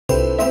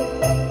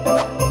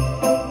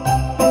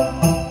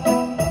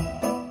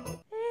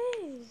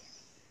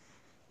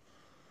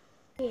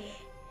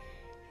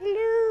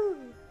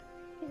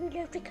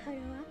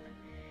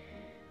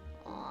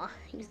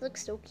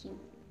looks so cute.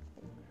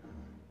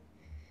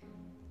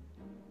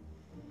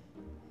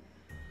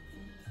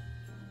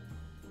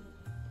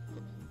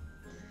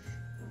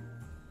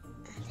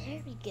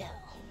 There we go.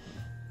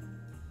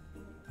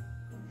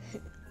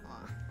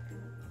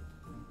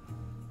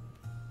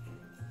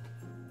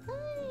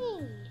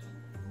 Hi.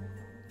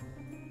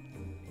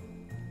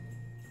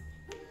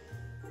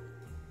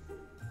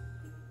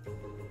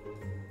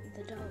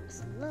 The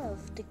dogs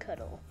love to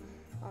cuddle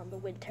in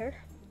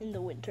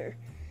the winter.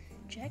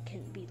 Jack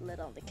can be let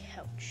on the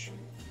couch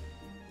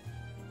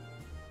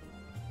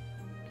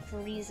for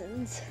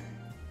reasons.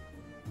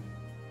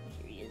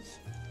 Here he is.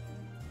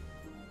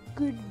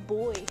 Good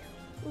boy.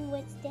 Ooh,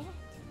 what's that?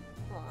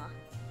 Aw.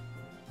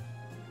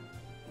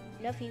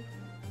 Love you.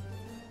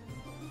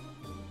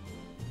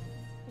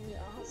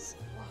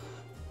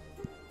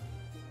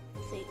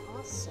 They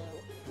also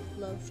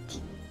love to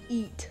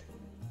eat.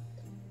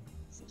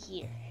 So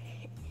here.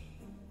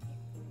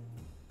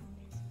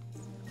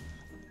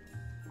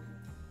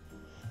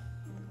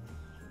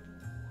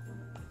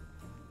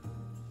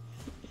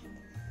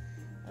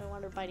 I don't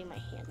want her biting my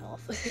hand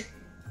off.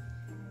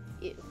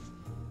 Ew.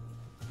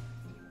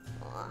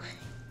 Aw.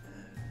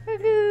 Get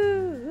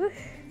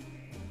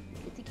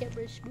the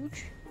camera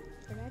smooch.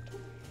 Or not?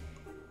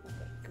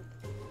 Okay, good.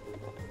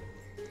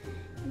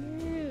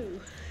 No.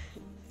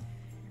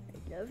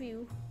 I love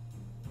you.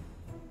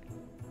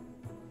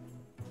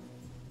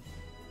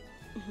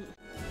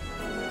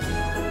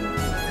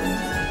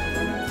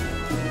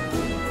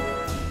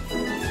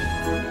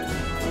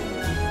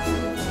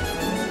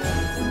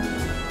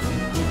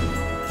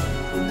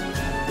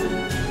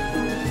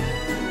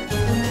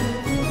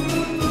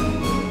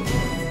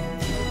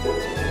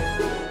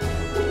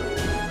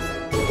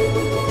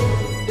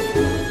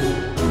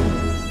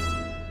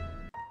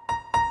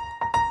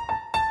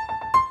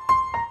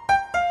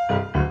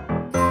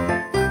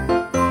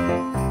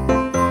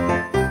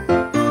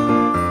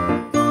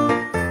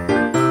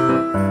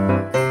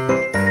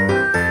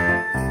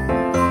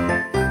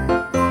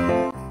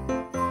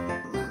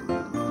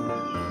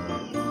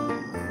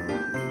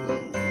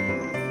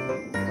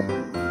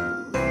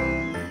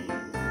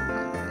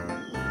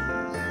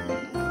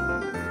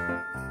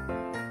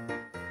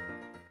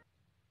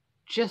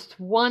 Just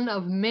one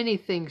of many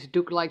things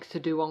Duke likes to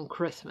do on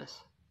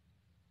Christmas.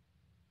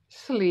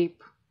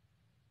 Sleep.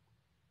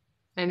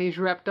 And he's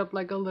wrapped up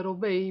like a little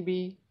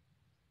baby.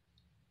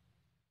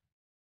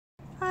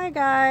 Hi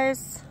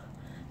guys,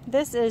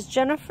 this is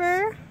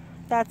Jennifer,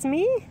 that's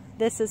me,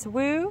 this is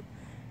Woo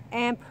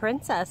and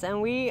Princess,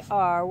 and we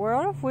are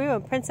World of Woo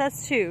and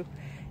Princess 2.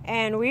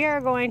 And we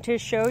are going to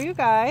show you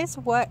guys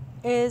what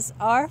is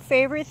our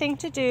favorite thing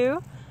to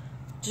do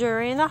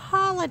during the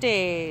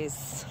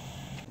holidays.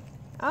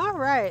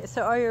 Alright,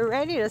 so are you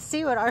ready to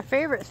see what our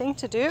favorite thing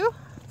to do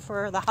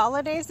for the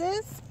holidays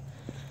is?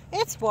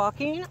 It's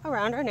walking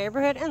around our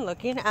neighborhood and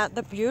looking at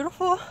the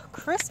beautiful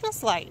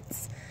Christmas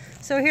lights.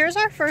 So here's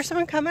our first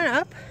one coming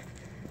up,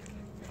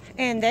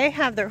 and they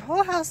have their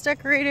whole house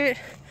decorated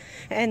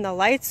and the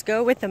lights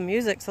go with the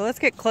music. So let's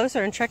get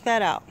closer and check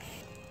that out.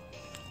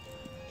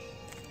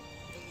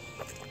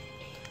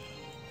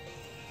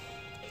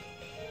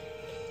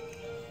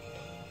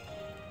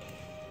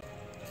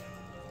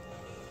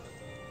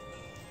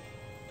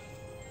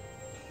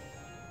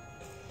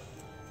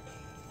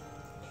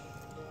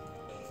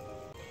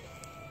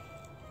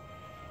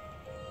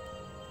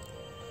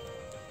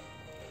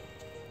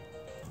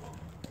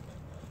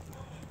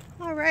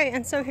 Alright,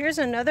 and so here's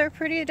another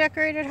pretty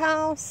decorated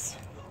house.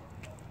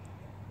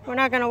 We're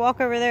not going to walk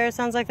over there. It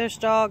sounds like there's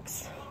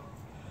dogs.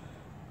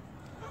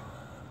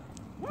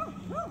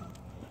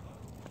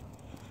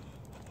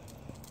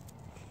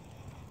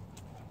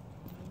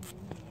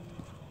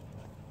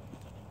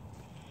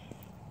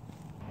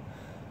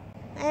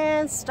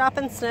 And stop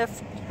and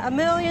sniff a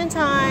million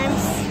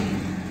times.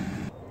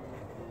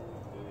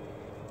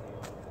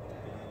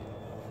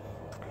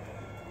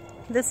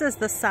 This is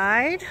the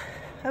side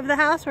of the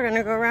house. We're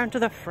gonna go around to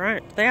the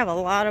front. They have a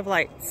lot of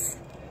lights.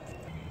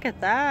 Look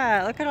at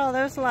that. Look at all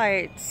those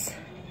lights.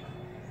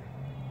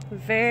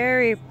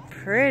 Very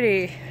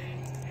pretty.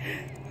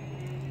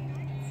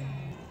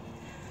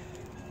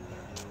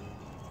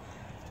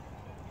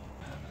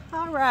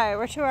 All right,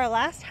 we're to our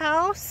last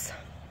house.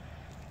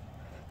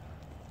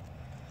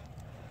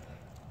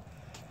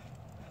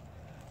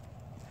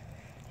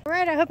 All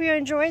right, I hope you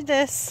enjoyed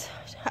this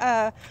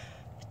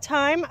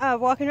time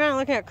of walking around and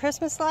looking at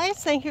Christmas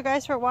lights. Thank you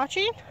guys for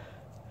watching,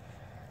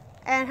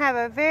 and have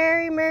a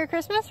very Merry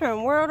Christmas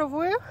from World of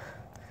Woo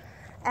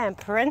and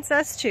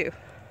Princess 2.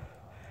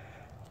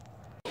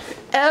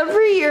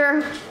 Every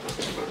year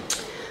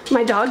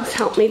my dogs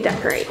help me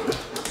decorate,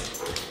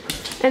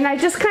 and I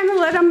just kind of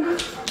let them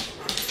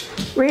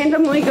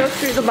randomly go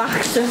through the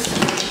boxes.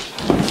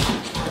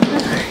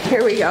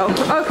 Here we go.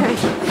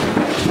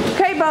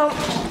 Okay, Bo.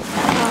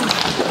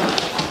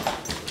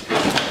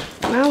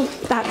 Well,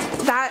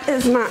 that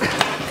is not.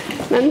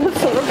 Then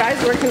this little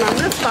guy's working on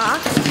this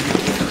box.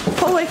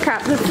 Holy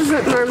crap, this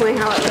isn't normally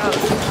how it goes.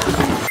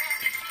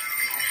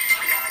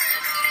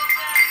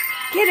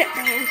 Get it,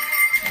 man.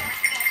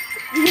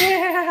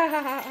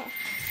 Yeah.